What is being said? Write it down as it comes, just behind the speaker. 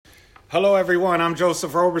Hello, everyone. I'm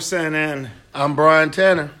Joseph Roberson, and I'm Brian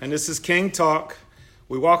Tanner. this is King Talk.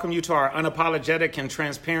 We welcome you to our unapologetic and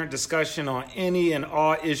transparent discussion on any and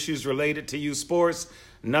all issues related to youth sports.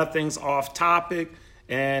 Nothing's off topic,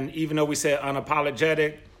 and even though we said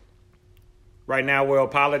unapologetic, right now we'll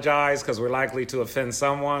apologize because we're likely to offend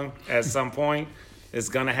someone at some point. It's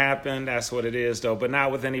going to happen. That's what it is, though, but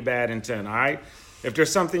not with any bad intent, all right? If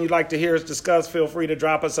there's something you'd like to hear us discuss, feel free to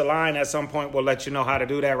drop us a line. At some point, we'll let you know how to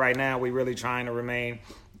do that. Right now, we're really trying to remain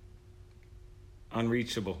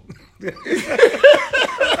unreachable.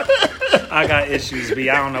 I got issues,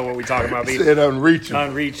 B. I don't know what we're talking about, B. Said unreachable.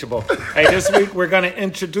 Unreachable. Hey, this week we're going to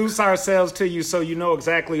introduce ourselves to you so you know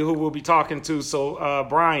exactly who we'll be talking to. So,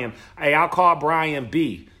 Brian. Hey, I'll call Brian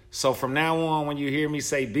B. So from now on, when you hear me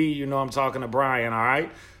say B, you know I'm talking to Brian, all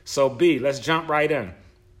right? So, B, let's jump right in.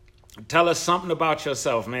 Tell us something about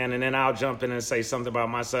yourself, man, and then I'll jump in and say something about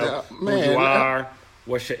myself. Who you are,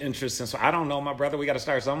 what's your interest in. So I don't know, my brother. We got to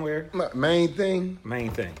start somewhere. Main thing,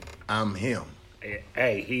 I'm him.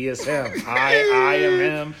 Hey, he is him. I am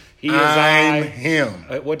him. He is I'm him.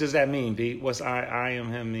 What does that mean, B? What's I am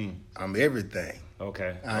him mean? I'm everything.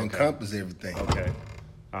 Okay. I encompass everything. Okay.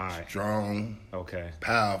 All right. Strong. Okay.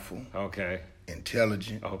 Powerful. Okay.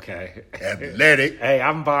 Intelligent. Okay. Athletic. Hey,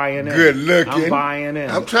 I'm buying in. Good looking. I'm buying in.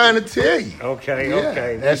 I'm trying to tell you. Okay. Yeah,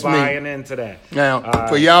 Okay. that's We're buying me. into that. Now,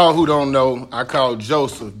 for y'all who don't know, I call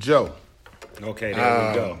Joseph Joe. Okay, there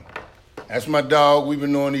we go. That's my dog. We've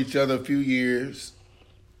been knowing each other a few years.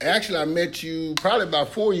 Actually, I met you probably about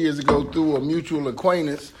 4 years ago through a mutual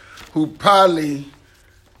acquaintance who probably,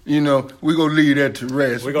 we're going to leave that to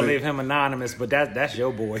rest. We're going to leave him anonymous, but that's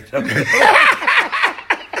your boy.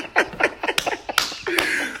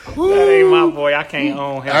 That ain't my boy. I can't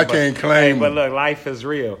own him. I can't claim him. But look, life is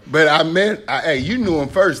real. But hey, you knew him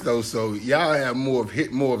first though, so y'all have more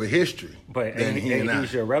of a history. But than he and I.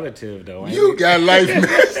 He's your relative though. You got life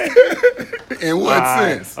messed in what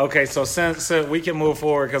sense? Okay, so since we can move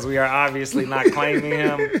forward because we are obviously not claiming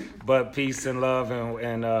him, but peace and love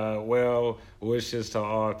and well wishes to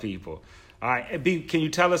all people. All right, B, can you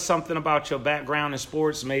tell us something about your background in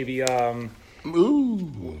sports? Maybe Ooh,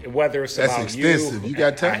 whether it's that's about extensive. You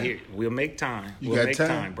got time? We'll make time. You we'll got make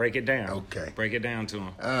time? Break it down. Okay. Break it down to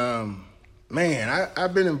him. Man,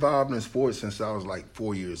 I've been involved in sports since I was like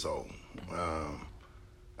 4 years old.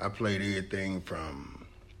 I played everything from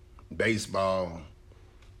baseball,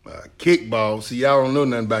 kickball. See, y'all don't know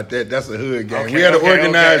nothing about that. That's a hood game. Okay, we had an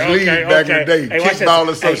organized league back in the day, Hey, Kickball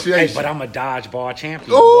Association. Hey, but I'm a dodgeball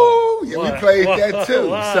champion. Oh, yeah, What? we played that too.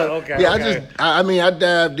 So, Okay, yeah, okay. I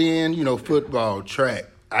dived in, football, track.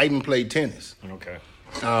 I even played tennis. Okay.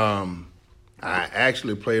 I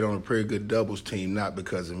actually played on a pretty good doubles team, not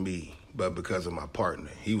because of me, but because of my partner.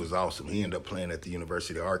 He was awesome. He ended up playing at the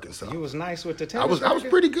University of Arkansas. You was nice with the tennis. I was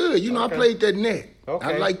pretty good. I played that net.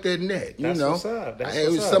 Okay. I like that net. That's what's up. It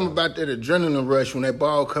was something about that adrenaline rush when that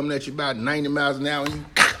ball coming at you about 90 miles an hour and you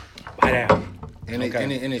Bye down. and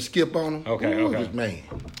it skip on them. Okay. Man.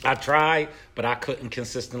 I tried, but I couldn't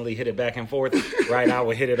consistently hit it back and forth. Right, I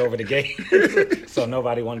would hit it over the gate, so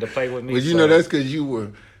nobody wanted to play with me. Well, that's because you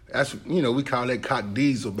were. We call that cock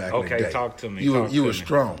diesel back in the day. Okay, talk to me. You were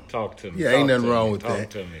strong. Talk to me. Yeah, ain't nothing wrong with that.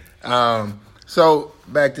 Talk to me. So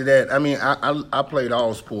back to that. I mean, I played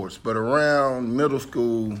all sports, but around middle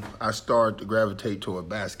school, I started to gravitate toward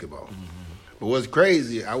basketball. Mm-hmm. But what's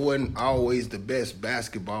crazy, I wasn't always the best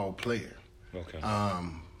basketball player. Okay.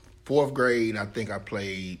 Fourth grade, I think I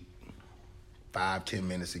played 5-10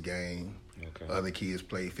 minutes a game. Okay. Other kids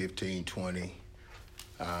played 15, 20.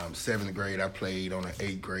 Seventh grade, I played on an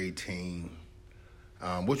 8th grade team,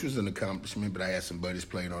 which was an accomplishment, but I had some buddies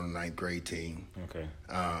playing on the 9th grade team. Okay.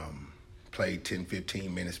 Played 10,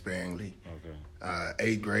 15 minutes sparingly. Okay.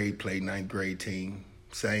 8th grade, played 9th grade team.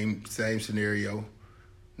 Same scenario.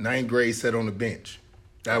 9th grade, sat on the bench.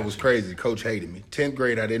 That was crazy. Coach hated me. 10th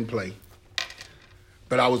grade, I didn't play.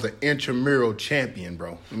 But I was an intramural champion,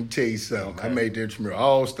 bro. Let me tell you something. Okay. I made the intramural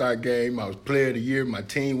all-star game. I was player of the year. My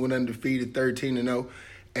team went undefeated, 13-0.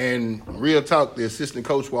 And real talk, the assistant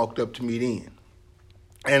coach walked up to me then.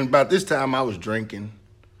 And about this time, I was drinking.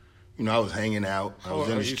 I was hanging out. I was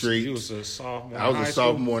in the streets. You was a sophomore I was in high a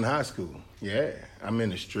sophomore in high school. Yeah, I'm in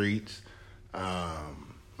the streets. I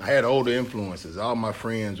had older influences. All my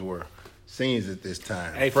friends were seniors at this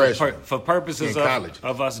time. Hey, freshmen for purposes in college.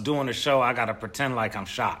 of us doing the show, I got to pretend like I'm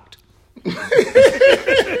shocked.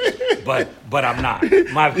 but I'm not.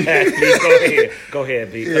 My bad. Go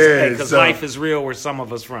ahead, B. Because life is real where some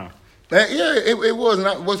of us from. It was.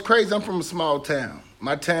 And what's crazy, I'm from a small town.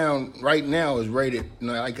 My town right now is rated,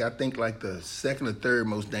 I think like the second or third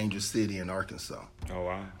most dangerous city in Arkansas. Oh,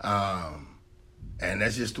 wow. And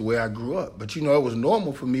that's just the way I grew up. But, you know, it was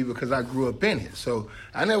normal for me because I grew up in it. So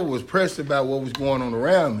I never was pressed about what was going on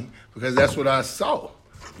around me because that's what I saw.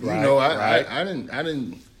 Right, you know, right. I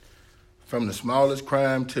didn't, from the smallest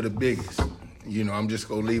crime to the biggest. You know, I'm just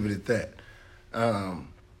going to leave it at that.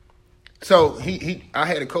 So I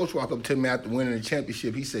had a coach walk up to me after winning the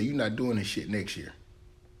championship. He said, "You're not doing this shit next year."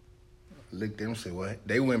 I looked at him and said, "What?"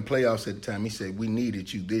 They went playoffs at the time. He said, "We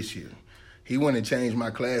needed you this year." He went and changed my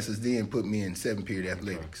classes then, put me in 7-period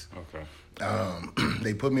athletics. Okay.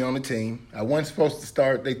 They put me on the team. I wasn't supposed to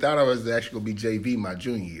start. They thought I was actually going to be JV my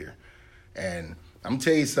junior year. And I'm going to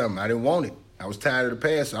tell you something. I didn't want it. I was tired of the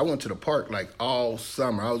pass, so I went to the park like all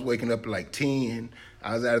summer. I was waking up at like 10.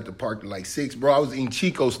 I was out at the park at like 6. Bro, I was eating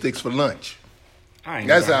Chico sticks for lunch.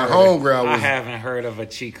 That's how hungry I was. I haven't heard of a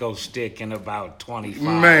Chico stick in about 25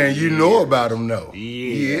 Man, you years. know about them, though.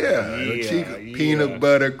 Yeah. Chico, peanut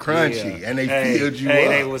butter crunchy, and they filled you up.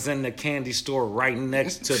 They was in the candy store right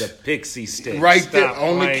next to the Pixie stick. Right there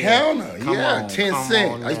on the counter. Come on, 10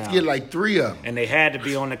 cents. I used to get like 3 of them. And they had to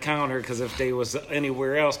be on the counter because if they was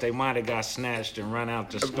anywhere else, they might have got snatched and run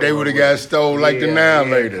out the store. They would have got stole like the Now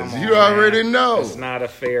Laters. You already know. It's not a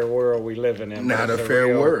fair world we living in. Not a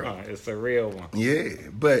fair world. It's a real one. Yeah,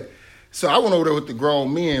 but so I went over there with the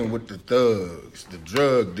grown men, with the thugs, the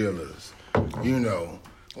drug dealers, you know,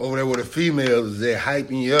 over there with the females that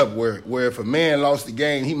hyping you up. Where if a man lost the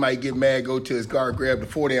game, he might get mad, go to his car, grab the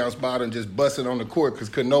 40-ounce bottle, and just bust it on the court because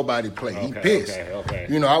couldn't nobody play. He pissed. Okay.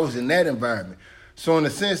 You know, I was in that environment. So in a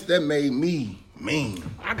sense, that made me mean.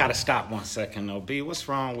 I gotta stop 1 second though, B. What's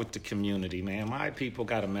wrong with the community, man? My people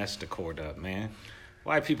gotta mess the court up, man.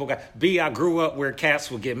 White people got B. I grew up where cats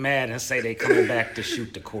would get mad and say they coming back to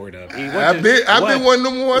shoot the court up. I've been one of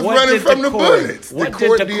them ones running from the bullets. What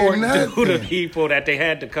did the court do to people that they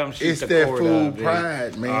had to come shoot the court up? It's that fool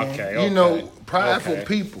pride, man. Okay. You know, prideful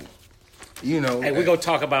people. You know. Hey, we're gonna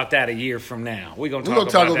talk about that a year from now. We're gonna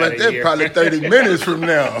talk about that probably 30 minutes from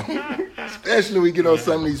now. Especially when we get on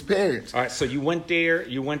some of these parents. All right, so you went there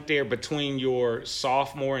between your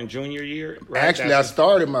sophomore and junior year, right? Actually, I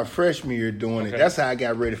started my freshman year doing it. That's how I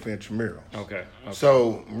got ready for intramurals. Okay.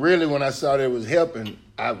 So really, when I saw that it was helping,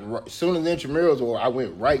 as soon as intramurals were, I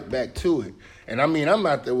went right back to it. And I mean, I'm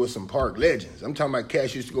out there with some park legends. I'm talking about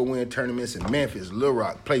cats used to go win tournaments in Memphis, Little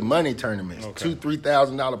Rock, play money tournaments,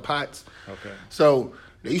 $2,000-$3,000 pots. Okay. So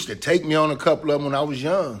they used to take me on a couple of them when I was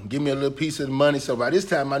young, give me a little piece of the money. So by this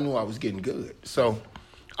time, I knew I was getting good. So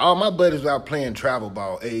all my buddies were out playing travel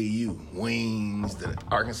ball, AAU, Wings, the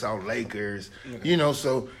Arkansas Lakers, you know,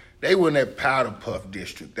 so they were in that powder puff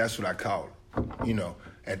district. That's what I call it. You know,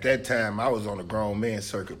 at that time, I was on the grown man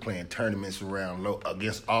circuit playing tournaments around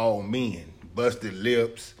against all men. Busted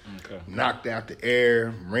lips, knocked out the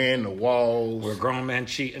air, ran the walls. Where grown men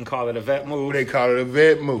cheat and call it a vet move? They call it a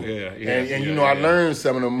vet move. And you know, I learned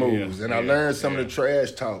some of the moves, and I learned some of the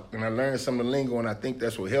trash talk, and I learned some of the lingo, and I think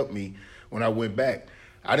that's what helped me when I went back.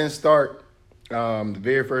 I didn't start the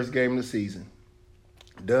very first game of the season.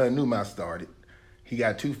 Dunn Newmouth started. He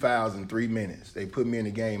got 2 fouls in 3 minutes. They put me in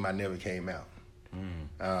the game. I never came out.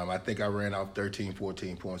 I think I ran off 13,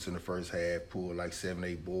 14 points in the first half, pulled like 7,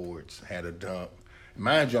 8 boards, had a dunk.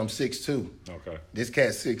 Mind you, I'm 6'2". Okay. This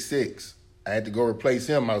cat's 6'6". I had to go replace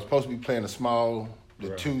him. I was supposed to be playing a small,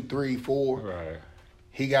 2, 3, 4. Right.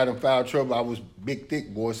 He got in foul trouble. I was big,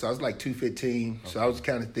 thick boy, so I was like 215. So I was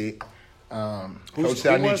kind of thick. Coach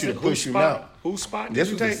said, I need you to push him out. Whose spot did This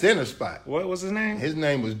you was take? the center spot. What was his name? His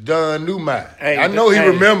name was Dunn Newmouth. Hey, I know he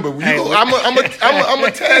remembered. I'm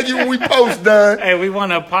gonna tag you when we post, Dunn. Hey, we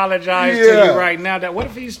want to apologize to you right now. That what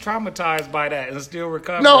if he's traumatized by that and still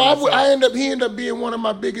recovering? No, he ended up being one of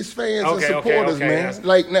my biggest fans and supporters, man.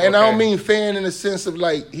 I don't mean fan in the sense of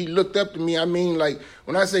like he looked up to me. I mean like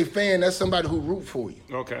when I say fan, that's somebody who root for you.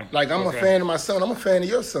 Okay. Like I'm a fan of my son. I'm a fan of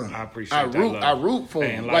your son. I appreciate that. I root for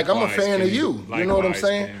him. Like I'm a fan of you. You know what I'm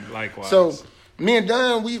saying? Likewise. So me and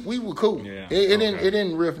Don, we were cool. Yeah. It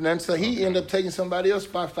didn't riff nothing. So he ended up taking somebody else's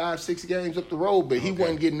spot 5, 6 games up the road, but he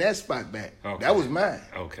wasn't getting that spot back. That was mine.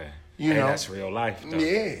 Okay. You know, that's real life, though.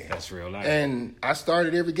 Yeah. That's real life. And I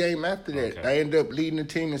started every game after that. Okay. I ended up leading the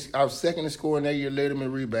team. I was second in scoring that year, led them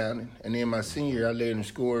in rebounding. And then my senior year, I led them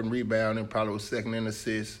scoring, rebounding, probably was second in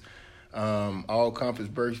assists. All conference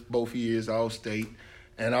both years, all state.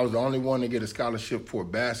 And I was the only one to get a scholarship for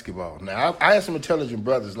basketball. Now, I had some intelligent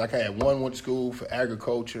brothers. Like I had one went to school for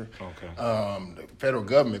agriculture. Okay. The federal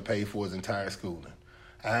government paid for his entire schooling.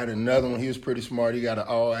 I had another one. He was pretty smart. He got an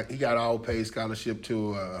all paid scholarship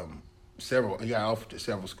to he got offered to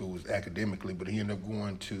several schools academically, but he ended up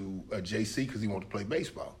going to JC because he wanted to play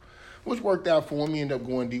baseball, which worked out for him. He ended up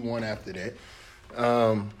going D1 after that.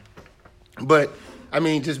 But I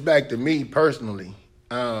mean, just back to me personally.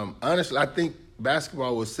 Honestly, I think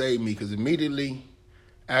basketball will save me because immediately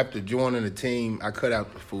after joining the team, I cut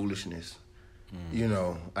out the foolishness. You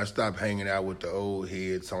know, I stopped hanging out with the old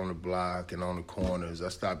heads on the block and on the corners. I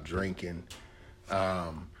stopped drinking.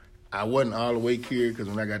 I wasn't all the way cured because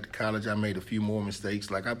when I got to college, I made a few more mistakes.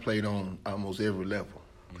 Like, I played on almost every level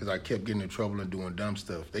because I kept getting in trouble and doing dumb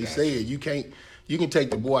stuff. They say you can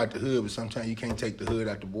take the boy out the hood, but sometimes you can't take the hood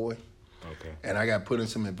out the boy. Okay. And I got put in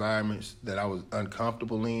some environments that I was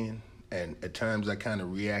uncomfortable in, and at times I kind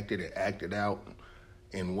of reacted and acted out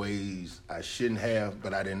in ways I shouldn't have,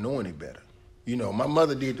 but I didn't know any better. You know, my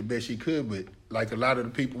mother did the best she could, but like a lot of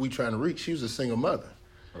the people we trying to reach, she was a single mother.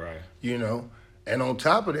 Right. You know, and on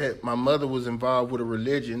top of that, my mother was involved with a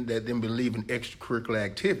religion that didn't believe in extracurricular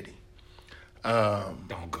activity.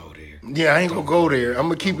 Don't go there. Yeah, I ain't gonna go there. I'm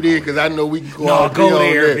gonna keep it in because I know we can go No, out go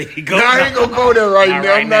there. I ain't gonna go there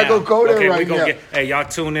I'm not gonna go there right now. Hey, y'all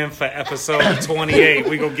tune in for episode 28.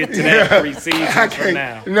 We gonna get to that 3 seasons from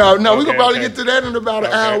now. No, we Okay, gonna probably okay. get to that in about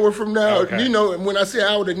an hour from now. Okay. You know, when I say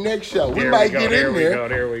hour, the next show, we There might we go, get there in we there. go,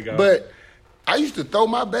 there we go. But I used to throw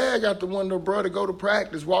my bag out the window, bro, to go to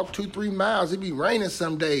practice, walk 2-3 miles. It'd be raining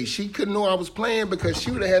some days. She couldn't know I was playing because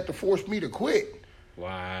she would have had to force me to quit.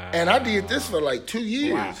 Wow. And I did this for like 2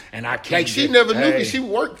 years. Wow. And I can't like she get- never knew hey. because she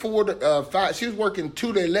worked for the 5. She was working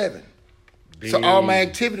 2 to 11. So all my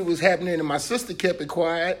activity was happening, and my sister kept it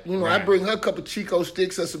quiet. You know, I Right. bring her a couple Chico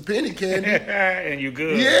sticks or some penny candy. And you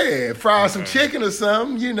good. Yeah, fry some chicken or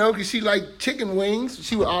something, you know, because she like chicken wings.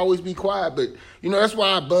 She would always be quiet. But, you know, that's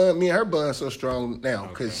why me and her bond so strong now,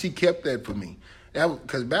 because she kept that for me.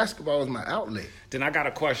 Because basketball is my outlet. Then I got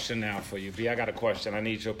a question now for you, B. I got a question. I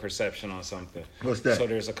need your perception on something. What's that? So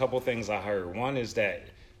there's a couple things I heard. One is that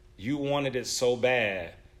you wanted it so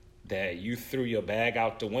bad that you threw your bag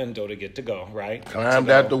out the window to get to go, right? Climbed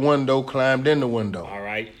out the window, climbed in the window. All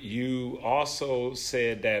right. You also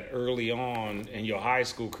said that early on in your high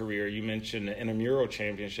school career, you mentioned the intramural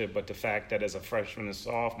championship, but the fact that as a freshman and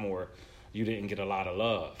sophomore, you didn't get a lot of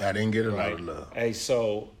love. I didn't get a lot Right. of love. Hey,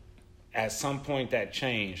 so at some point that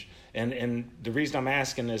changed. And the reason I'm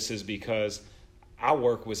asking this is because I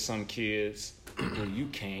work with some kids who you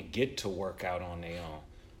can't get to work out on their own.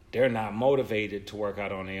 They're not motivated to work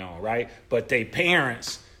out on their own, right? But their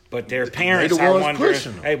parents are wondering,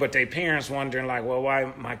 pushing them. hey, but their parents wondering like, well,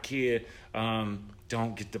 why my kid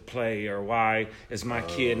don't get to play, or why is my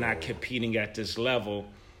kid not competing at this level?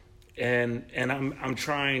 And I'm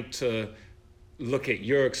trying to look at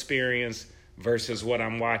your experience versus what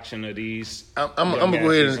I'm watching of these. I'm gonna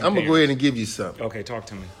go ahead and give you something. Okay, talk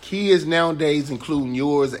to me. Kids nowadays, including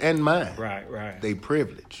yours and mine, Right. they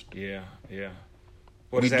privileged. Yeah.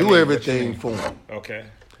 We do everything for them. Okay.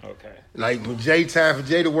 Like when time for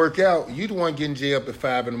Jay to work out, you the one getting Jay up at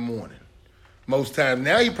 5 a.m. Most times.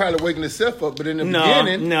 Now you probably waking yourself up, but in the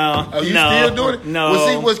beginning, are you still doing it? No. Well,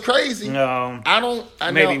 see, what's crazy? No.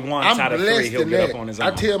 Maybe once out of 3 he'll get up on his own.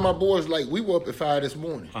 I tell my boys, like, we were up at 5 this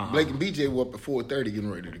morning. Blake and BJ were up at 4:30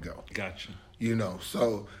 getting ready to go. Gotcha. You know,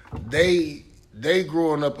 so they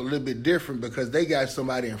growing up a little bit different because they got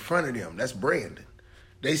somebody in front of them. That's Brandon.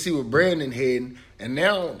 They see what Brandon heading, and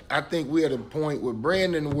now I think we're at a point with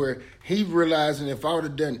Brandon where he realizing if I would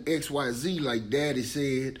have done X, Y, Z like Daddy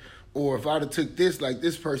said, or if I would have took this like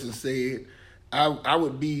this person said, I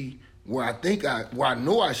would be where I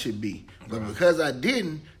know I should be. But because I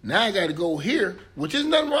didn't, now I got to go here, which is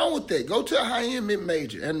nothing wrong with that. Go to a high-end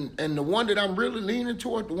mid-major. And the one that I'm really leaning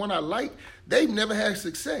toward, the one I like, they've never had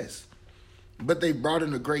success. But they brought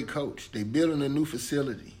in a great coach. They building a new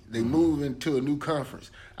facility. They move into a new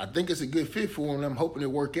conference. I think it's a good fit for them. I'm hoping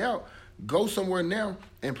it work out. Go somewhere now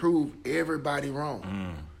and prove everybody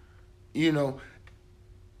wrong. You know,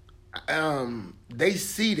 they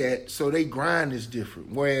see that, so they grind is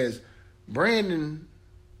different. Whereas Brandon,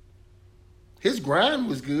 his grind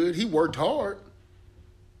was good. He worked hard,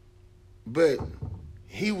 but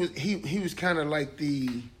he was kind of like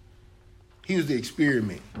the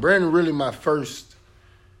experiment. Brandon really my first.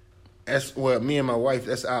 Me and my wife,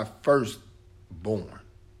 that's our first born,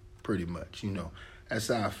 pretty much. You know, that's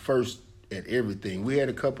our first at everything. We had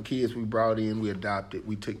a couple kids we brought in, we adopted,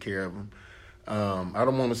 we took care of them. I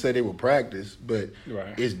don't want to say they were practice, but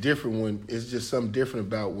It's different when it's just something different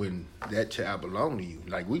about when that child belonged to you.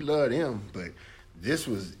 Like, we loved him, but this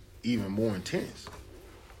was even more intense.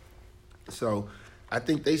 So I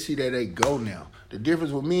think they see that they go now. The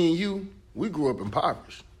difference with me and you, we grew up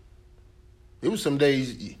impoverished. It was some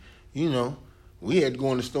days, you know, we had to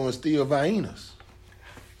go in the store and steal Viennas.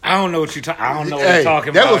 I don't know what you're talking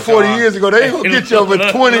about. That was 40 years ago. They ain't gonna get you over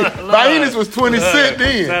 20. Viennas was 20 cents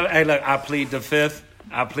then. Hey, look, I plead the fifth.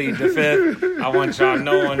 I plead the fifth. I want y'all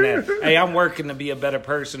knowing that, hey, I'm working to be a better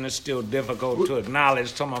person. It's still difficult to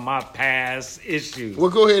acknowledge some of my past issues. Well,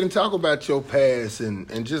 go ahead and talk about your past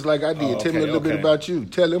and just like I did, tell me a little bit about you.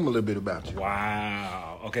 Tell them a little bit about you.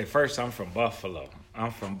 Wow. Okay, first, I'm from Buffalo.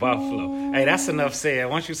 Hey, that's enough said.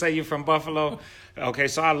 Once you say you're from Buffalo, okay,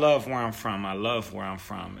 so I love where I'm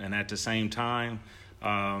from. And at the same time,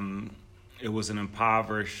 it was an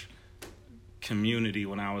impoverished community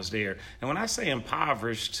when I was there. And when I say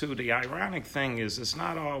impoverished, too, the ironic thing is it's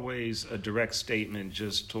not always a direct statement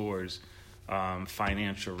just towards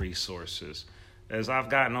financial resources. As I've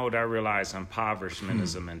gotten older, I realize impoverishment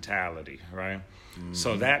is a mentality, right? Mm-hmm.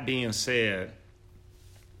 So that being said,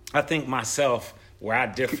 I think myself, where I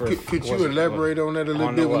differ... Could you elaborate on that a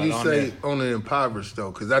little bit when you say on the impoverished,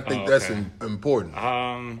 though? Because I think that's important.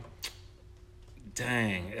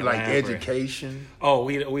 Dang. Like education? Oh,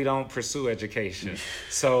 we don't pursue education.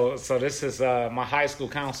 So this is my high school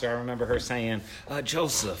counselor. I remember her saying,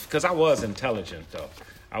 Joseph, because I was intelligent, though.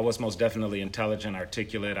 I was most definitely intelligent,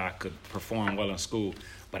 articulate. I could perform well in school.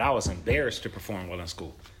 But I was embarrassed to perform well in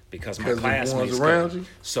school because my classmates around you.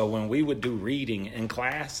 So when we would do reading in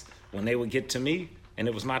class, when they would get to me, and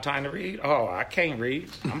it was my time to read. Oh, I can't read.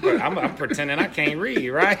 I'm pretending I can't read,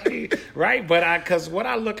 right? Right? But because what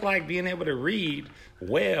I look like being able to read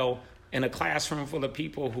well in a classroom full of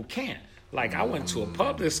people who can't. Like, I went to a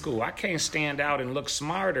public school. I can't stand out and look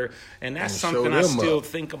smarter. And that's something I still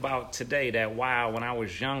think about today, that wow, when I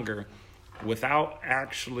was younger, without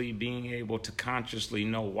actually being able to consciously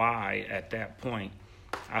know why at that point,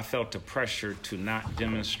 I felt the pressure to not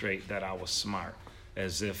demonstrate that I was smart,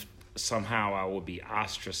 as if somehow I would be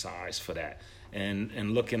ostracized for that.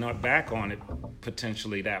 And looking back on it,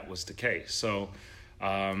 potentially that was the case. So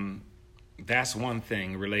that's one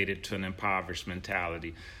thing related to an impoverished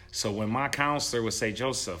mentality. So when my counselor would say,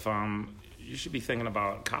 Joseph, you should be thinking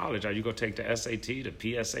about college. Are you going to take the SAT, the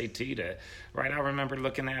PSAT? Right? I remember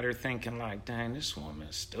looking at her thinking like, dang, this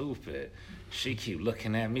woman's stupid. She keep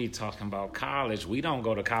looking at me talking about college. We don't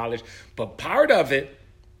go to college. But part of it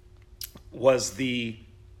was the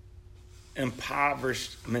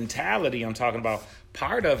impoverished mentality I'm talking about.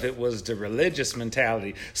 Part of it was the religious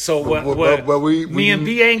mentality. So me and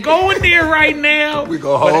B ain't going there right now. We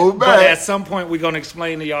gonna hold back. But at some point we're gonna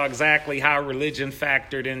explain to y'all exactly how religion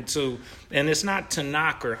factored into, and it's not to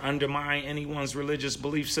knock or undermine anyone's religious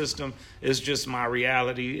belief system. It's just my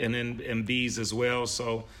reality, and B's as well.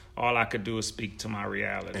 So all I could do is speak to my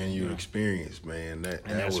reality. And your experience, man.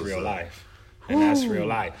 That's real life. And that's real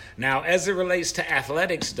life. Now, as it relates to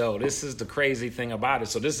athletics, though, this is the crazy thing about it.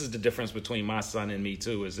 So this is the difference between my son and me,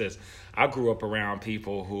 too, is this. I grew up around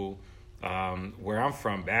people who, where I'm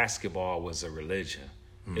from, basketball was a religion.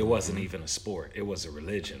 Mm-hmm. It wasn't even a sport. It was a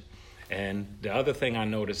religion. And the other thing I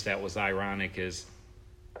noticed that was ironic is,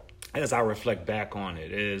 as I reflect back on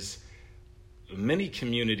it, is many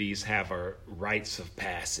communities have a rites of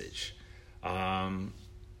passage.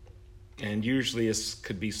 And usually it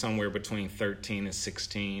could be somewhere between 13 and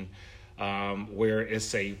 16, where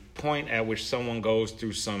it's a point at which someone goes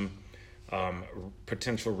through some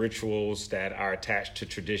potential rituals that are attached to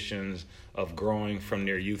traditions of growing from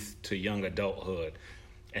their youth to young adulthood.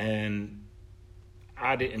 And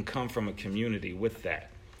I didn't come from a community with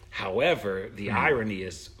that. However, the irony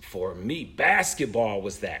is, for me, basketball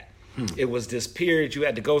was that. It was this period you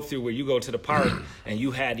had to go through where you go to the park and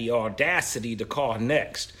you had the audacity to call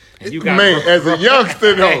next. And you got as a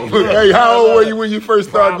youngster, though. Hey, how old were you when you first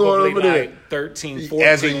started going over there? 13, 14.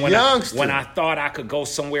 As a youngster. When I thought I could go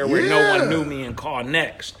somewhere where no one knew me and call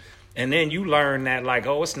next. And then you learn that, like,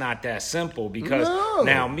 oh, it's not that simple. Because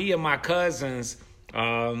now me and my cousins,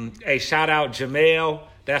 hey, shout out Jamel.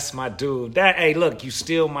 That's my dude. Hey, look, you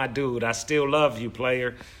still my dude. I still love you,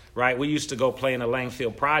 player. Right, we used to go play in the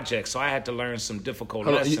Langfield Project, so I had to learn some difficult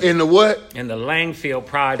lessons. In the what? In the Langfield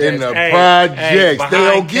Project. In the projects. They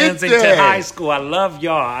don't get Kensington that. High School. I love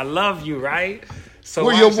y'all. I love you, right? So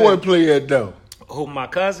where your boy play at, though? Who, my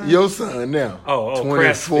cousin? Your son now. Oh,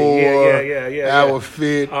 24, yeah. Hour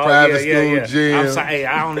Fit, private school gym. I'm sorry, hey,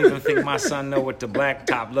 I don't even think my son know what the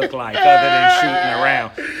blacktop look like other than shooting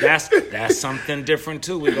around. That's something different,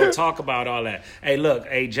 too. We're going to talk about all that. Hey, look,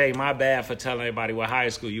 AJ, my bad for telling everybody what high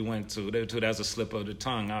school you went to. That's a slip of the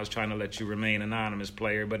tongue. I was trying to let you remain anonymous,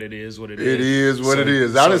 player, but it is what it is. It is what it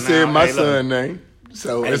is. I done said my son's name.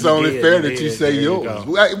 So it's only fair that you say yours.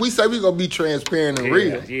 We say we're going to be transparent and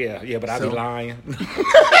real. Yeah, but I be lying.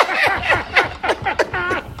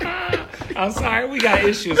 I'm sorry. We got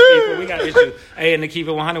issues, people. We got issues. Hey, and to keep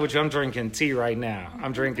it 100 with you, I'm drinking tea right now.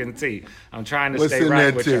 I'm drinking tea. I'm trying to What's stay in right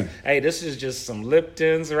that with tea? you. Hey, this is just some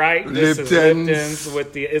Liptons, right? This is Liptons. Liptons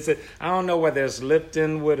with the. I don't know whether it's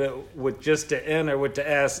Lipton with just the N or with the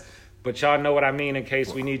S, but y'all know what I mean. In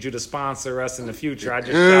case we need you to sponsor us in the future, I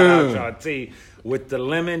just shout out y'all tea with the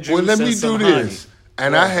lemon juice. Well, let me and some do this. honey.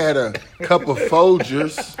 And I had a cup of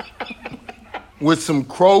Folgers with some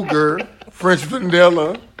Kroger French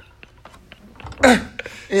vanilla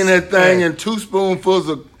in that thing, and 2 spoonfuls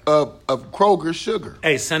of Kroger sugar.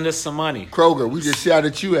 Hey, send us some money. Kroger, we just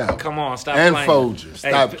shouted you out. Come on, stop and playing. And Folgers,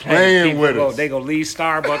 stop playing people with us. They go leave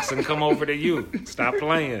Starbucks and come over to you. Stop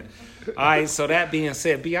playing. All right, so that being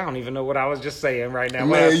said, B, I don't even know what I was just saying right now.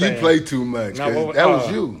 Man, you play too much. No, that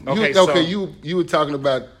was you. Okay, you were talking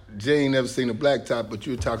about Jay ain't never seen a blacktop, but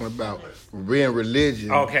you were talking about being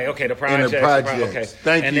religion. Okay, the project. Okay.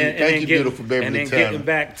 Thank you, beautiful baby. And then getting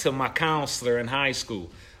back to my counselor in high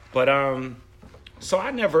school. But so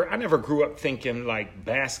I never grew up thinking like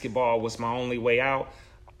basketball was my only way out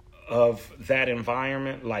of that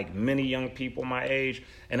environment, like many young people my age.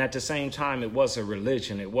 And at the same time, it was a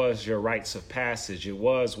religion. It was your rites of passage. It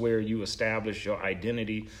was where you establish your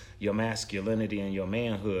identity, your masculinity, and your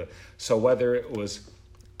manhood. So whether it was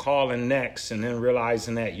calling next and then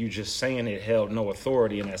realizing that you just saying it held no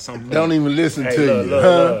authority, and at some point, don't even listen to look, you.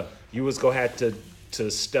 Look, you was gonna have to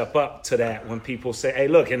step up to that when people say, "Hey,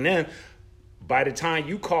 look," and then by the time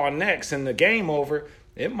you call next and the game over,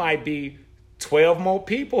 it might be 12 more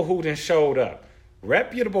people who done showed up.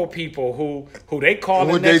 Reputable people who they call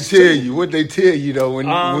what next they tell to. you? What they tell you though when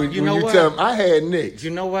you tell them I had next? You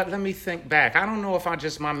know what? Let me think back. I don't know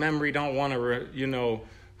if my memory don't want to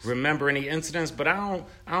remember any incidents, but I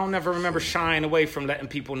don't never remember shying away from letting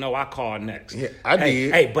people know I called next. Yeah, I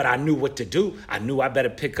did. Hey, but I knew what to do. I knew I better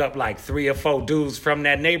pick up like 3 or 4 dudes from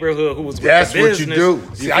that neighborhood who was with That's the business. what you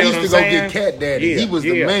do. See, I used to go get Cat Daddy. Yeah, he was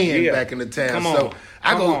the man yeah. back in the town. Come so on.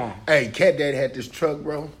 I Come go, on. hey, Cat Daddy had this truck,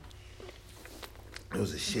 bro. It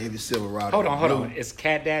was a Chevy Silverado. Hold on. Is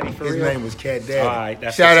Cat Daddy for His real? name was Cat Daddy. All right,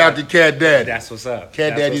 that's Shout what's out up. to Cat Daddy. That's what's up.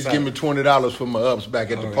 Cat That's Daddy's what's give me up. $20 for my ups back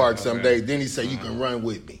at the Okay, park some okay. days. Then he said, you can run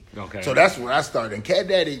with me. Okay. So that's where I started. And Cat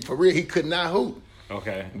Daddy, for real, he could not hoop.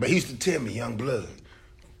 Okay. But he used to tell me, young blood,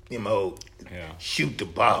 Yeah. shoot the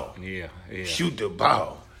ball. Yeah. Shoot the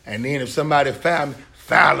ball. And then if somebody foul me,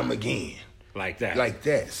 foul him again. Like that. Like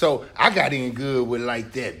that. So I got in good with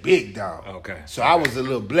like that big dog. Okay. So I was a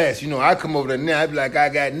little blessed. I come over there now, I be like, I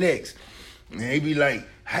got next. And they be like,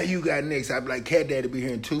 how you got next? I be like, Cat Daddy be here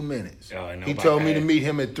in 2 minutes. Oh, I know He about told me that. to meet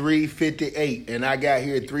him at 3:58, and I got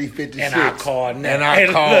here at 3:56. And I called next. And I Hey,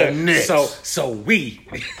 called look, next. So we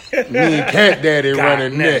Me and Cat Daddy got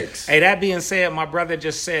running next. next. Hey, that being said, my brother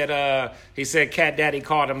just said he said Cat Daddy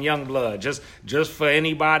called him Young Blood. Just for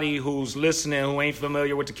anybody who's listening who ain't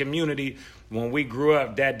familiar with the community, when we grew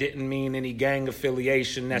up, that didn't mean any gang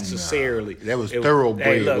affiliation necessarily. That was thoroughbred.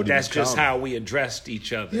 Hey, look, what he that's was just calling. how we addressed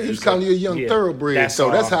each other. Yeah, he was calling you a young thoroughbred. That's how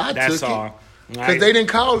I took it. Because they didn't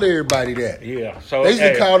call everybody that. Yeah. So They used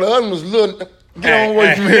to call the other ones little. Get on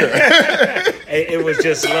away from here. It was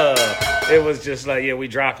just love. It was just like, yeah, we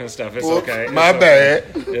dropping stuff. It's Whoops, okay. my bad.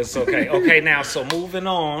 It's okay. Okay, now, so moving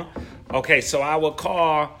on. Okay, so I would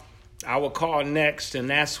call next, and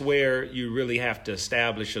that's where you really have to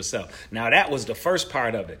establish yourself. Now, that was the first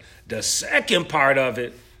part of it. The second part of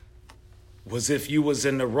it was if you was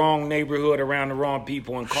in the wrong neighborhood around the wrong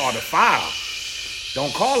people and called a foul.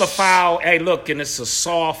 Don't call a foul. Hey, look, and it's a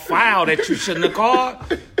soft foul that you shouldn't have called,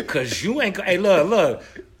 because you ain't. Hey, look.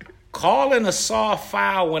 Calling a soft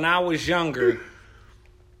foul when I was younger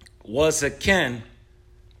was akin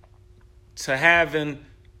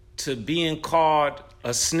to being called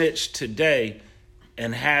a snitch today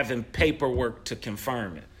and having paperwork to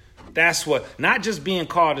confirm it. That's what, not just being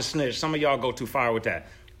called a snitch. Some of y'all go too far with that.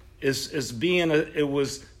 It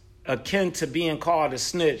was akin to being called a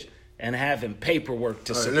snitch and having paperwork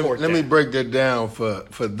to support let me break that down for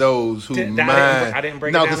those who mind. I didn't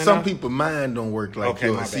break it down because some enough? people mind don't work like Okay,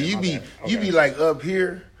 my yours. bad, See, my bad. you Okay. be like up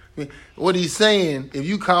here. What he's saying, if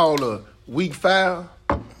you call a weak foul,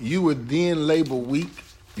 you would then label weak.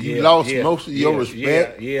 You lost most of your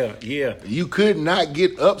respect. Yeah. You could not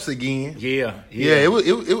get ups again. Yeah.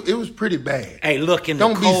 It was pretty bad. Hey, look,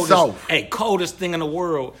 Don't be soft. Coldest thing in the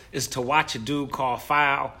world is to watch a dude call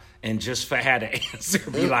foul and just for had to answer,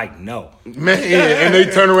 be like, no. Man, and they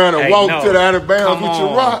turn around and walk no. to the out of bounds Come with on.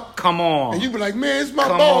 your rock. Come on. And you be like, man, it's my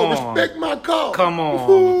Come ball. on. Respect my call. Come on.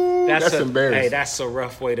 Ooh. That's embarrassing. Hey, that's a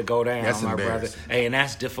rough way to go down, That's my brother. embarrassing. Hey, and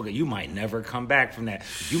that's difficult. You might never come back from that.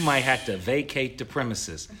 You might have to vacate the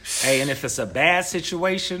premises. Hey, and if it's a bad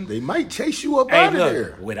situation, They might chase you up hey, out of look,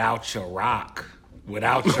 there. without your rock.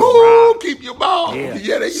 Without your Ooh, rock. keep your ball. Yeah.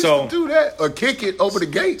 Yeah, they used So- to do that. Or kick it over the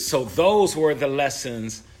gate. So those were the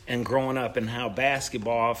lessons in growing up, and how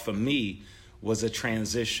basketball for me was a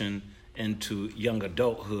transition into young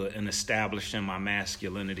adulthood and establishing my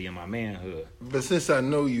masculinity and my manhood. But since I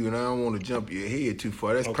know you and I don't want to jump your head too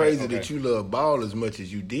far, that's Okay, crazy okay. that you love ball as much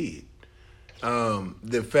as you did.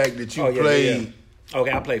 The fact that you Oh, yeah, played... yeah.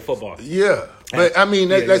 Okay, I played football. Yeah, but I mean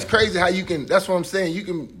that's yeah. crazy how you can. That's what I'm saying. You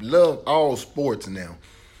can love all sports now.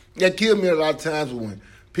 That killed me a lot of times when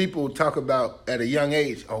people talk about at a young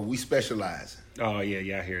age. Oh, we specialize. Oh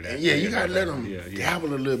yeah, I hear that. Yeah, I you hear gotta that. let them Yeah.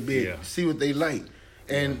 dabble a little bit, Yeah. see what they like.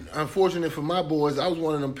 And unfortunately for my boys, I was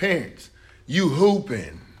one of them parents. You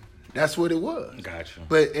hooping, that's what it was. Gotcha.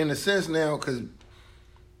 But in a sense now, because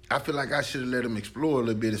I feel like I should have let them explore a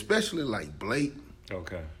little bit, especially like Blake.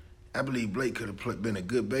 Okay. I believe Blake could have been a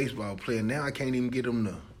good baseball player. Now I can't even get him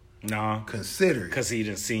to No, consider it. because he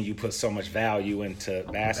didn't see you put so much value into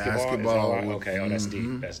basketball. Is that Basketball, right? Okay. Oh, that's mhm.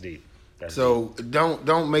 deep. That's deep. That's So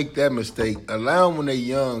don't make that mistake. Allow them when they're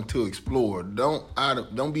young to explore.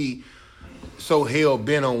 Don't be so hell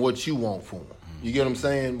bent on what you want for them. You get what I'm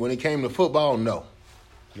saying? When it came to football, no.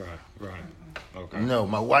 deep. Right. Okay. No,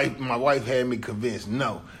 my wife had me convinced.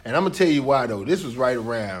 No, and I'm gonna tell you why though. This was right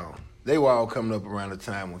around. They were all coming up around the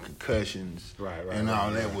time when concussions and all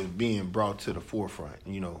that was being brought to the forefront.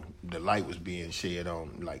 You know, the light was being shed on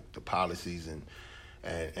like the policies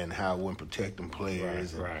and how it wouldn't protect them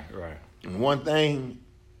players. Right. And one thing,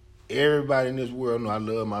 everybody in this world know I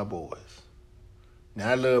love my boys. Now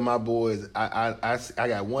I love my boys. I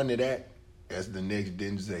got one of that. That's the next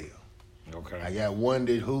Denzel. Okay. I got one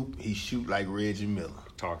that hoop. He shoot like Reggie Miller.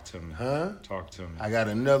 Talk to me. Huh? Talk to me. I got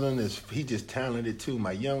another one he just talented too.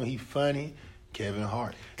 My young, he funny, Kevin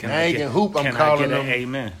Hart. Can I ain't get- can hoop. I'm can calling I get him. an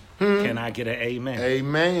amen? Can I get an amen?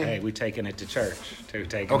 Amen. Hey, we taking it to church.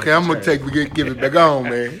 Okay, I'm gonna give it back on,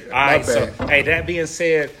 man. All right. My So, bad. hey, that being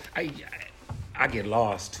said, I get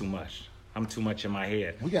lost too much. I'm too much in my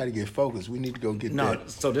head. We got to get focused. We need to go get No, that.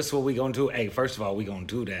 so this is what we gonna do. Hey, first of all, we gonna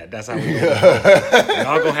do that. That's how we gonna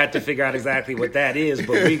y'all gonna have to figure out exactly what that is,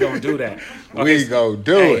 but we gonna do that. We gonna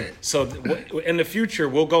do it. So in the future,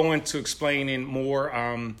 we'll go into explaining more,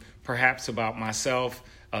 perhaps about myself,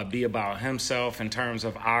 be about himself in terms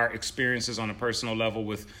of our experiences on a personal level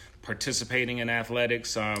with participating in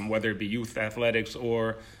athletics, whether it be youth athletics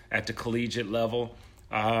or at the collegiate level.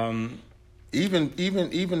 Even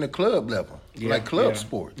the club level, like club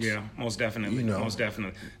sports. Yeah, most definitely. You know. Most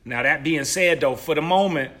definitely. Now that being said, though, for the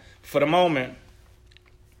moment,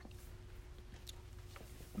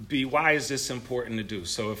 why is this important to do?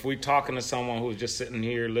 So if we're talking to someone who's just sitting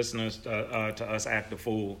here listening to us act a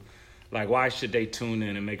fool, like why should they tune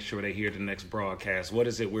in and make sure they hear the next broadcast? What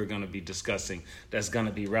is it we're going to be discussing that's going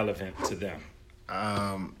to be relevant to them?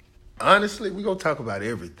 Honestly, we're gonna talk about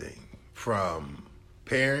everything from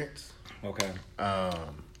parents. Okay. How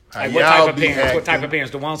Like y'all what type of be parents? What acting. type of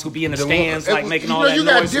parents? The ones who be in the The stands, one- like making you all know, that you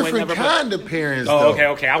noise. got who ain't different never kind of parents. Oh,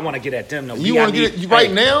 though. okay. I want to get at them. You want to get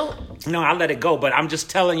right now? No, I let it go. But I'm just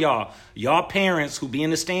telling y'all parents who be in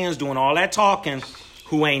the stands doing all that talking,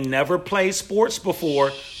 who ain't never played sports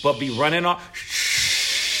before, but be running off.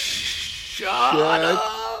 Shut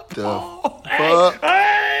up. the Oh, fuck.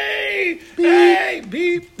 Hey,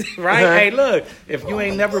 beep. Right? Uh-huh. Hey, look. If you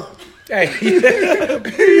ain't never, hey,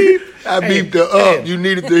 I beeped the up. You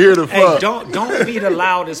needed to hear the Hey, fuck. don't be the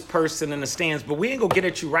loudest person in the stands. But we ain't gonna get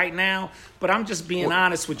at you right now. But I'm just being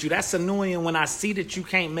honest with you. That's annoying when I see that you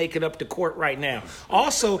can't make it up to court right now.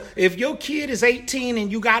 Also, if your kid is 18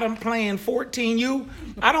 and you got him playing 14U,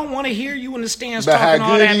 I don't want to hear you in the stands About talking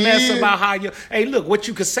how all good that he mess is. about how you. Hey, look, what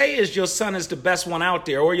you could say is your son is the best one out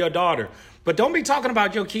there, or your daughter. But don't be talking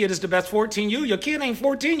about your kid is the best 14U. Your kid ain't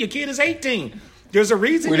 14. Your kid is 18. There's a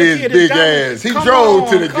reason With your his kid big is done. ass. He Come drove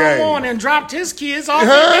to on, the come game. on, and dropped his kids off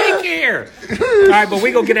at daycare. All right, but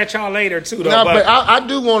we gonna get at y'all later too, though. No, but but I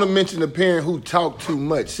do want to mention the parent who talk too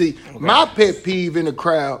much. See, my pet peeve in the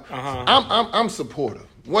crowd, I'm supportive.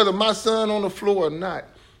 Whether my son on the floor or not,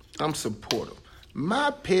 I'm supportive. My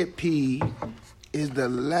pet peeve is the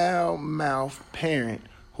loudmouth parent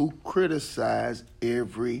who criticize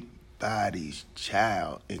everybody's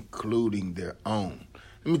child, including their own.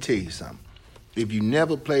 Let me tell you something. If you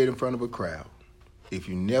never played in front of a crowd, if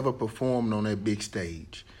you never performed on that big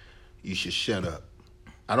stage, you should shut up.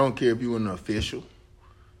 I don't care if you were an official.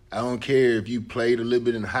 I don't care if you played a little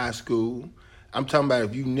bit in high school. I'm talking about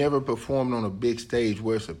if you never performed on a big stage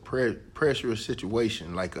where it's a pressurous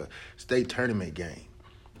situation, like a state tournament game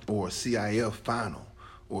or a CIF final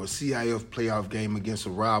or a CIF playoff game against a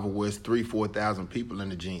rival where it's 3,000-4,000 people in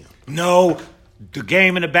the gym. No, the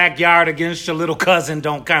game in the backyard against your little cousin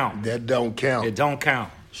don't count. That don't count. It don't count.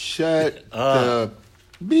 Shut the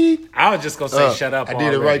beep. I was just going to say shut up already. I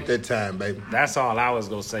did it right that time, baby. That's all I was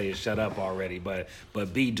going to say is shut up already. But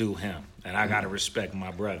B do him. And I got to respect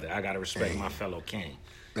my brother. I got to respect my fellow king.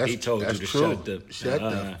 He told you to shut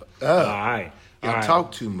the up. All right. Y'all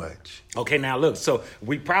talk too much. Okay, now look. So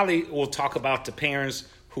we probably will talk about the parents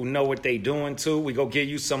who know what they doing too. We go give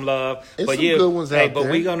you some love. It's some good ones out there. But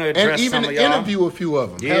we're going to address some of y'all. And even interview a few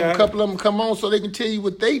of them. Yeah. Have a couple of them come on so they can tell you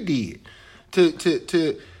what they did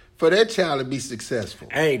for that child to be successful.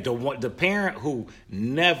 Hey, the parent who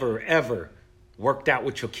never, ever worked out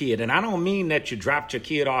with your kid. And I don't mean that you dropped your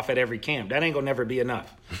kid off at every camp. That ain't going to never be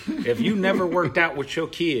enough. If you never worked out with your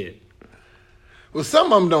kid. Well,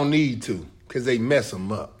 some of them don't need to because they mess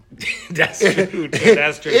them up. That's true.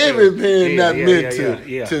 That's true. Every parent not meant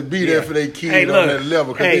to be there for their kid on that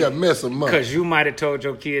level because they'll mess them up. Because you might have told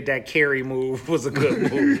your kid that carry move was a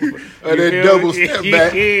good move. Or that double step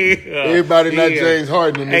back. Everybody not James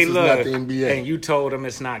Harden and this is not the NBA. And you told them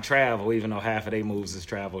it's not travel, even though half of their moves is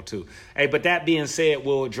travel too. Hey, but that being said,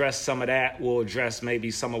 we'll address some of that. We'll address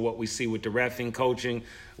maybe some of what we see with the reffing, coaching.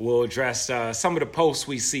 We'll address some of the posts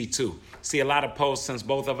we see too. See a lot of posts since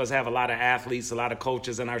both of us have a lot of athletes, a lot of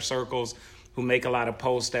coaches in our circles who make a lot of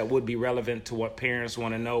posts that would be relevant to what parents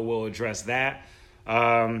want to know. We'll address that.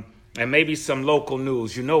 And maybe some local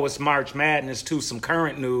news. You know it's March Madness too, some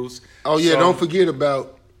current news. Oh, yeah, don't forget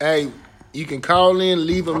about, hey, you can call in,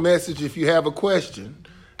 leave a message if you have a question.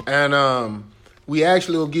 And we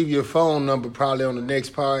actually will give you a phone number probably on the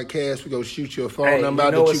next podcast. We're going to shoot you a phone number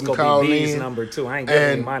out that you can call in. You know it's going to be B's number too. I ain't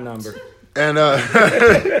giving you my number. And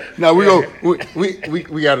now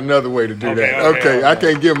we got another way to do that. Okay, I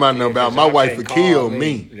can't give my number out. My wife would kill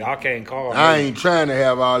me. Y'all can't call me. I ain't trying to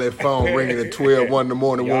have all that phone ringing at 12, 1 in the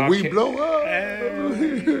morning when we blow up.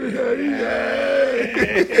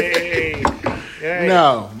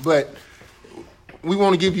 No, but we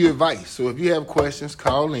want to give you advice. So if you have questions,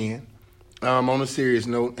 call in on a serious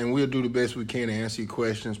note, and we'll do the best we can to answer your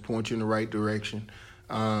questions, point you in the right direction.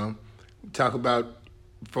 Talk about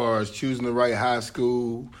as far as choosing the right high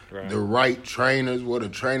school, the right trainers, what a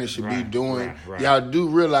trainer should be doing. Y'all do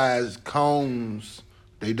realize cones,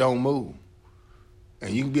 they don't move.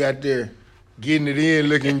 And you can be out there getting it in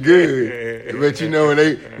looking good. But you know,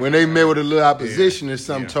 when they met with a little opposition, it's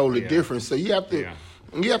something totally different. So you have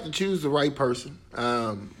to choose the right person.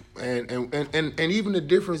 And even the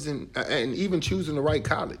difference in and even choosing the right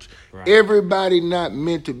college. Everybody not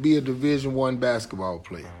meant to be a Division I basketball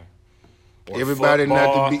player. Everybody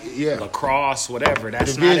football, not to be lacrosse, whatever.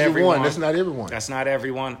 That's Division not everyone. That's not everyone. That's not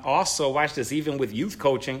everyone. Also, watch this. Even with youth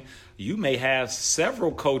coaching, you may have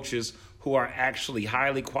several coaches who are actually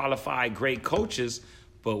highly qualified, great coaches.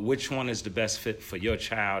 But which one is the best fit for your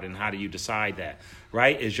child, and how do you decide that?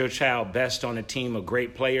 Right? Is your child best on a team of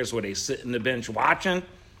great players where they sit in the bench watching?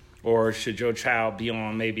 Or should your child be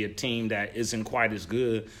on maybe a team that isn't quite as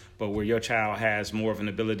good, but where your child has more of an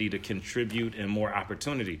ability to contribute and more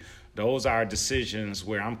opportunity? Those are decisions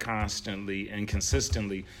where I'm constantly and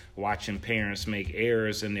consistently watching parents make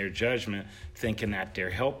errors in their judgment, thinking that they're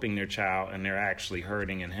helping their child and they're actually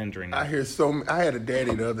hurting and hindering them. I had a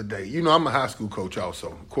daddy the other day. You know, I'm a high school coach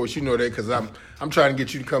also. Of course, you know that because I'm trying to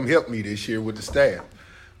get you to come help me this year with the staff.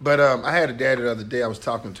 But I had a daddy the other day. I was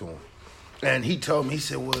talking to him. And he told me, he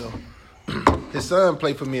said, well, his son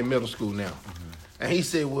played for me in middle school now. Mm-hmm. And he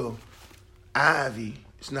said, well, Ivy,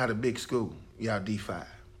 it's not a big school. Y'all D5.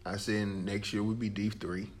 I said, next year we'll be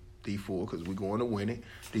D3, D4, because we're going to win it.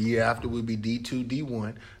 The year after we'll be D2,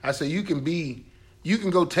 D1. I said, you can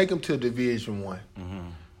go take them to Division I,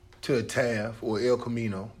 to a TAF or El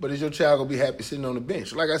Camino, but is your child going to be happy sitting on the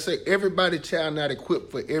bench? Like I said, everybody's child not equipped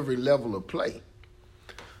for every level of play.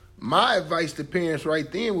 My advice to parents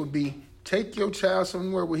right then would be, take your child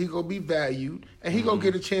somewhere where he going to be valued and he going to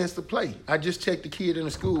get a chance to play. I just checked the kid in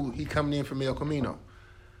the school. He coming in from El Camino.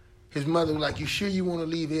 His mother was like, you sure you want to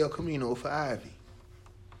leave El Camino for Ivy?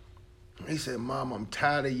 He said, Mom, I'm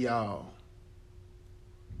tired of y'all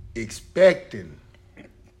expecting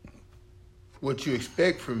what you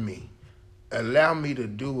expect from me. Allow me to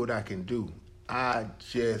do what I can do. I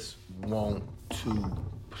just want to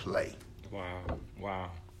play.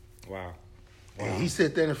 Wow. And he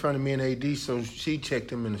sat there in front of me and AD, so she checked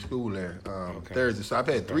him in the school there Thursday. So I've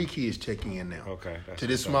had 3 kids checking in now to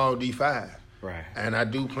this small D5. Right. And I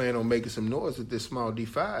do plan on making some noise with this small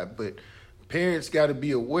D5. But parents got to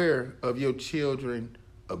be aware of your children's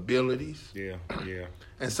abilities. Yeah.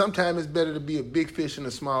 And sometimes it's better to be a big fish in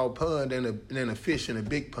a small pond than a fish in a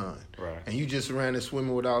big pond. Right. And you just around there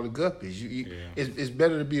swimming with all the guppies. It's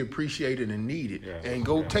better to be appreciated and needed. Yeah. And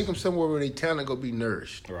go take them somewhere where they talent go be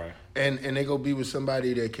nourished. Right. And they go be with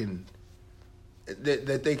somebody that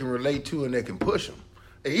they can relate to and that can push them.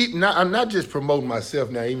 I'm not just promoting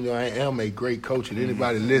myself now, even though I am a great coach. And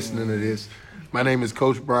anybody listening to this, my name is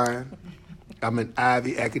Coach Brian. I'm at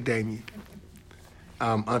Ivy Academia.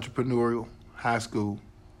 I'm entrepreneurial high school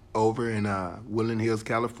over in Woodland Hills,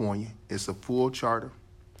 California. It's a full charter.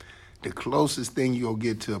 The closest thing you'll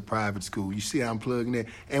get to a private school. You see how I'm plugging that?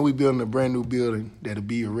 And we're building a brand new building that'll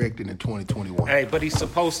be erected in 2021. Hey, but he's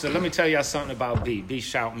supposed to. Let me tell y'all something about B. B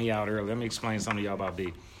shout me out earlier. Let me explain something to y'all about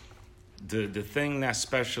B. The thing that's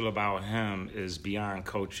special about him is beyond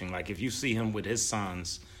coaching. Like, if you see him with his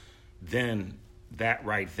sons, then that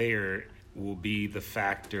right there will be the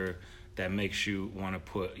factor that makes you want to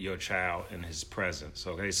put your child in his presence,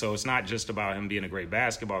 okay? So it's not just about him being a great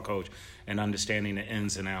basketball coach and understanding the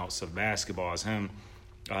ins and outs of basketball. It's him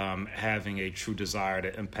having a true desire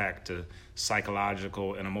to impact the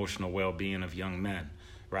psychological and emotional well-being of young men,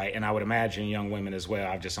 right? And I would imagine young women as well.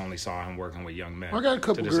 I just only saw him working with young men. I got a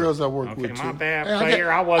couple girls I work with, too. My bad,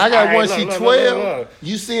 player. I got one, she 12. Look.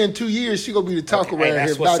 You see in 2 years, she going to be the talk around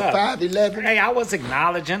here. About 5'11". Hey, I was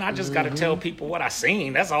acknowledging. I just got to tell people what I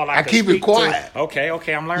seen. That's all I keep it quiet. Okay,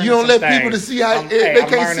 I'm learning. You don't let things. people to see how, they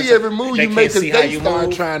can't see every move you make because they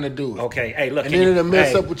start trying to do it. Okay, hey, look. And then it'll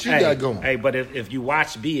mess up what you got going. Hey, but if you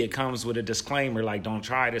watch B, it comes with a disclaimer like, don't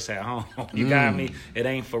try this at home. You got me? It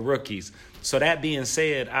ain't for rookies. So that being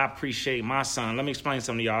said, I appreciate my son. Let me explain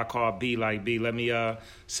something to y'all. I call B like B. Let me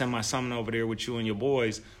send my son over there with you and your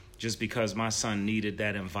boys just because my son needed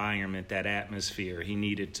that environment, that atmosphere. He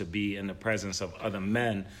needed to be in the presence of other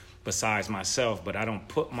men besides myself. But I don't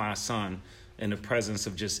put my son in the presence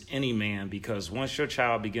of just any man because once your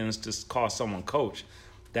child begins to call someone coach,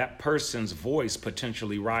 that person's voice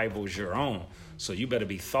potentially rivals your own. So you better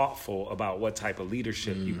be thoughtful about what type of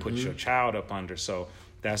leadership you put your child up under. So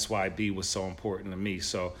that's why B was so important to me.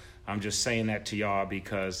 So I'm just saying that to y'all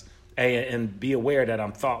because, and be aware that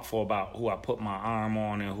I'm thoughtful about who I put my arm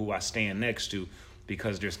on and who I stand next to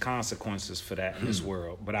because there's consequences for that in this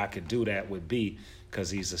world. But I could do that with B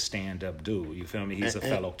because he's a stand-up dude. You feel me? He's a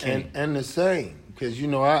fellow king. And the same, because,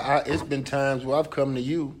 it's been times where I've come to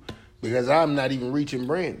you because I'm not even reaching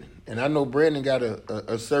Brandon. And I know Brandon got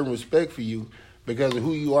a certain respect for you because of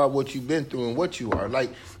who you are, what you've been through, and what you are.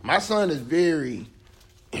 Like, my son is very...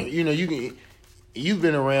 you've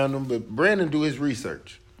been around him, but Brandon do his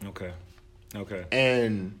research. Okay.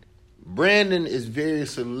 And Brandon is very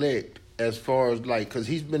select as far as because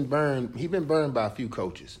he's been burned by a few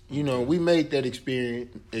coaches. We made that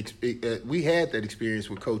experience. We had that experience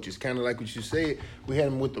with coaches, kind of like what you said. We had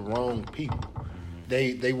them with the wrong people.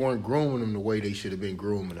 They weren't grooming them the way they should have been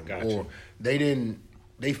grooming them, Gotcha. or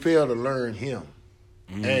they failed to learn him.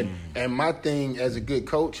 And my thing as a good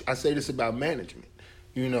coach, I say this about management.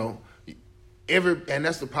 And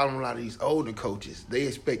that's the problem with a lot of these older coaches. They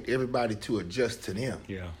expect everybody to adjust to them.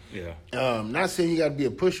 Yeah. Not saying you got to be a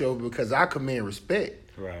pushover because I command respect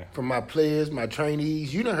from my players, my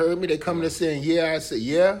trainees. You done heard me. They come in there saying, yeah. I say,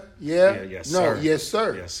 yeah. Yes, no, sir. Yes,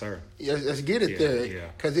 sir. Yes, sir. Yes, let's get it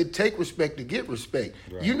there. Because it take respect to get respect.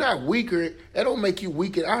 Right. You're not weaker. That don't make you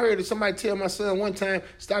weaker. I heard somebody tell my son one time,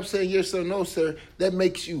 stop saying yes sir, no sir. That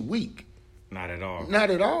makes you weak. Not at all.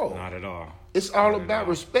 Not at all. Not at all. It's all about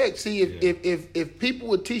respect. See, if people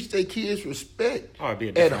would teach their kids respect it'd be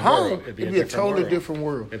a at home, world. it'd be a totally different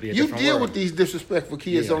world. You deal with these disrespectful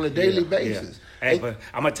kids on a daily basis. Hey, but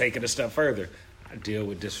I'm going to take it a step further. I deal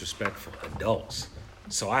with disrespectful adults.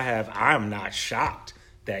 So I'm not shocked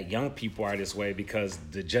that young people are this way because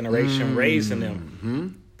the generation raising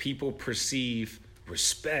them, people perceive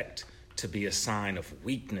respect to be a sign of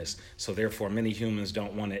weakness. So therefore, many humans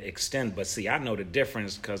don't want to extend. But see, I know the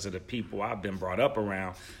difference because of the people I've been brought up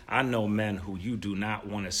around. I know men who you do not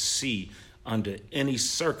want to see under any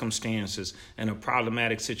circumstances in a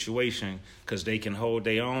problematic situation because they can hold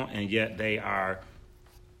their own and yet they are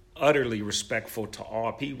utterly respectful to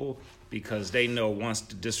all people because they know once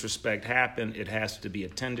the disrespect happens, it has to be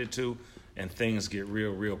attended to and things get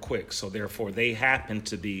real, real quick. So therefore, they happen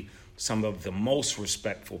to be some of the most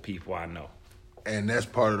respectful people I know. And that's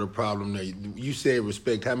part of the problem there. You said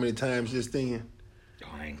respect how many times just then?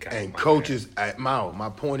 And coaches, my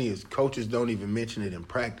point is, coaches don't even mention it in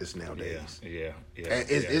practice nowadays. Yeah.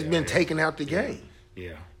 It's been taken out the game.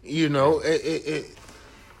 Yeah.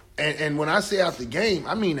 And when I say out the game,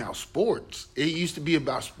 I mean out sports. It used to be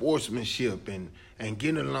about sportsmanship and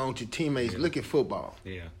getting along with your teammates. Look at football.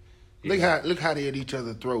 Yeah. Look how they at each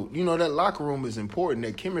other's throat. You know, that locker room is important.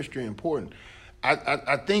 That chemistry is important.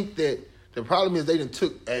 I think that the problem is they done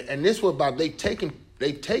took, and this was about they've taken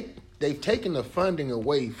the funding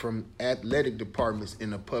away from athletic departments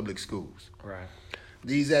in the public schools. Right.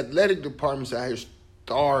 These athletic departments out here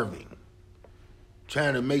starving,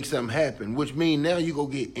 trying to make something happen, which means now you go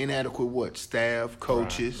get inadequate staff,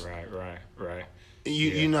 coaches. Right.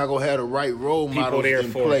 You're not gonna have the right role models in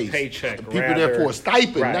place. People there for a paycheck. People there for a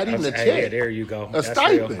stipend, not even a check. Yeah, there you go. A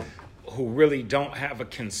stipend. Real. Who really don't have a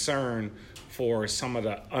concern for some of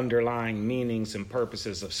the underlying meanings and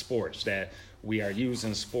purposes of sports, that we are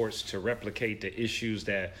using sports to replicate the issues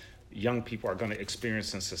that young people are going to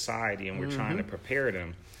experience in society, and we're trying to prepare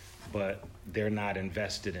them, but they're not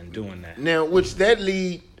invested in doing that. Now, which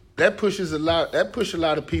pushes a lot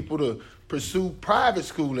of people to pursue private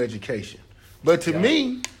school education. But to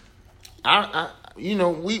me, we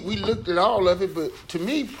looked at all of it, but to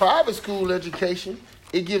me, private school education,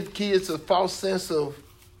 it gives kids a false sense of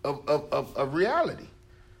reality.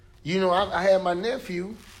 You know, I had my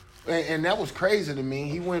nephew, and that was crazy to me.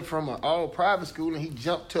 He went from an all private school and he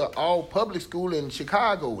jumped to an all public school in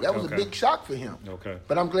Chicago. That was a big shock for him. Okay.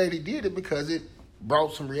 But I'm glad he did it because it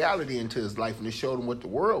brought some reality into his life and it showed him what the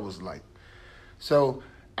world was like. So,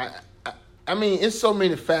 I mean, it's so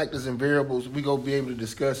many factors and variables we gonna be able to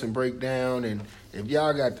discuss and break down. And if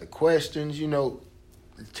y'all got the questions,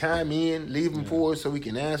 chime in, leave them for us so we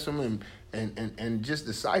can answer them and just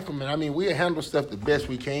decipher them. And I mean, we'll handle stuff the best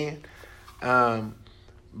we can.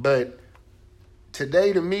 But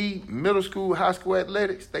today, to me, middle school, high school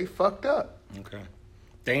athletics, they fucked up. Okay.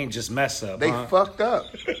 They ain't just mess up. They fucked up.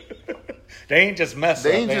 They ain't just messed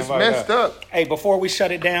up. They ain't just messed up. Hey, before we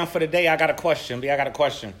shut it down for the day, I got a question.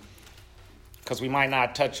 Because we might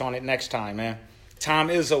not touch on it next time, man. Tom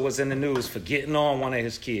Izzo was in the news for getting on one of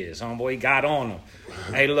his kids. Homeboy, he got on him.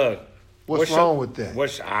 Hey, look. What's wrong with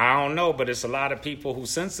that? I don't know, but it's a lot of people who's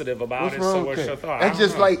sensitive about it. So what's your thought? That's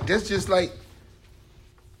just like.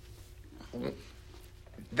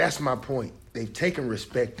 That's my point. They've taken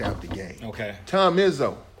respect out the game. Okay. Tom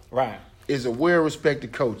Izzo. Right. Is a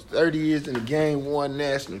well-respected coach. 30 years in the game, won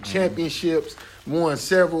national championships, won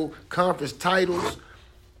several conference titles.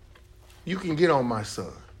 You can get on my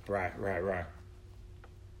son. Right.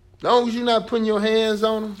 As long as you're not putting your hands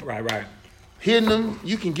on him. Right. Hitting them,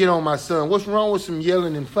 you can get on my son. What's wrong with some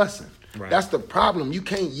yelling and fussing? Right. That's the problem. You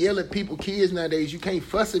can't yell at people, kids nowadays. You can't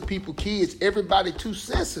fuss at people, kids. Everybody too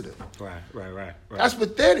sensitive. Right. That's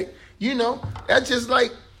pathetic. That's just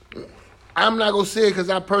like, I'm not going to say it because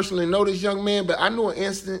I personally know this young man, but I know an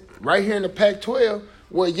incident right here in the Pac-12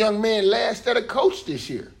 where a young man lashed at a coach this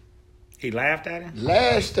year. He laughed at him?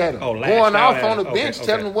 Lashed at him. Oh, going off on the bench,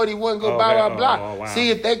 telling him what he wasn't going to blah, blah, blah. Wow. See,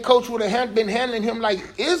 if that coach would have been handling him like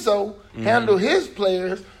Izzo handled his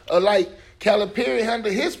players, or like Calipari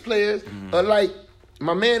handled his players, or like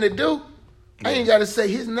my man at Duke, I ain't got to say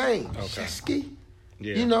his name. Okay. Shesky.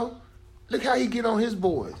 Yeah. Look how he get on his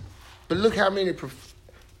boys. But look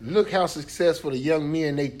how successful the young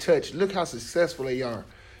men they touch. Look how successful they are.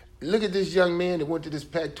 Look at this young man that went to this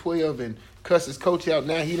Pac-12 and cussed his coach out.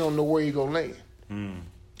 Now he don't know where he gonna land.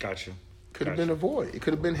 Gotcha. Could have been avoided. It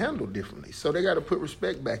could have been handled differently. So they got to put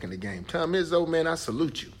respect back in the game. Tom Izzo, man, I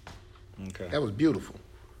salute you. Okay. That was beautiful.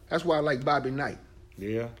 That's why I like Bobby Knight.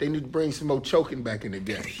 Yeah. They need to bring some more choking back in the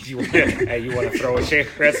game. You want to throw a chair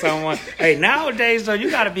at someone? Hey, nowadays, though, you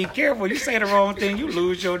got to be careful. You say the wrong thing, you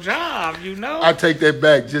lose your job, I take that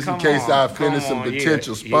back just in case I offended some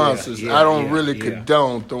potential sponsors. I don't really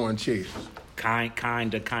condone throwing chairs.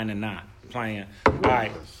 Kind of not playing. All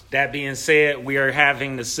right. That being said, we are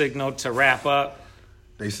having the signal to wrap up.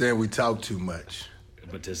 They saying we talk too much.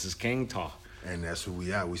 But this is King Talk. And that's who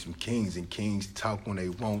we are. We some kings, and kings talk when they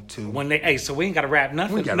want to. So we ain't got to rap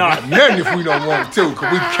nothing. We ain't got to rap nothing if we don't want to,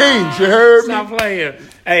 because we kings, you heard me? Stop playing.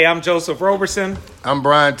 Hey, I'm Joseph Roberson. I'm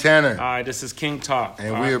Brian Tanner. All right, this is King Talk.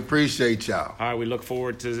 And we appreciate y'all. All right, we look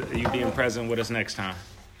forward to you being present with us next time.